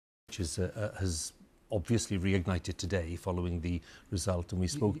has obviously reignited today following the result, and we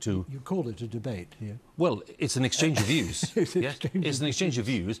spoke to... You call it a debate here. Well, it's an exchange of views. It's an exchange of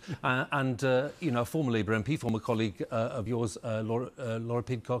views. You know, a former Labour MP, former colleague of yours, Laura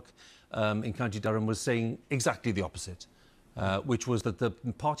Pidcock, in County Durham, was saying exactly the opposite, which was that the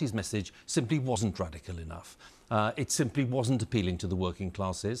party's message simply wasn't radical enough. It simply wasn't appealing to the working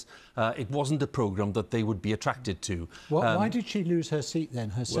classes. It wasn't a programme that they would be attracted to. Well, why did she lose her seat then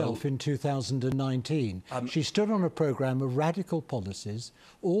herself in 2019? She stood on a programme of radical policies,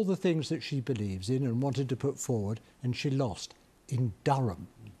 all the things that she believes in and wanted to put forward, and she lost in Durham.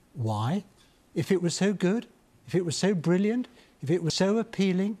 Why? If it was so good, if it was so brilliant, if it was so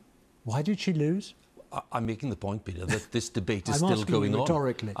appealing, why did she lose? I'm making the point, Peter, that this debate is still going on.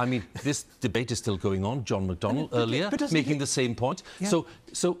 Rhetorically. I mean, this debate is still going on. John McDonnell earlier making the same point. Yeah. But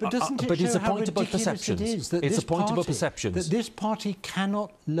it's a point about perceptions. It's a point about perceptions. That this party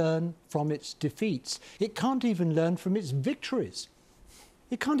cannot learn from its defeats. It can't even learn from its victories.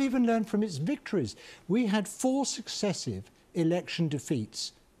 It can't even learn from its victories. We had 4 successive election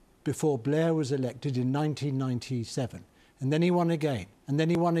defeats before Blair was elected in 1997. And then he won again. And then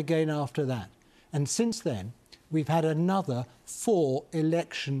he won again after that. And since then, we've had another 4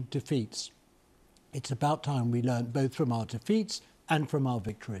 election defeats. It's about time we learned both from our defeats and from our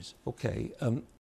victories. OK.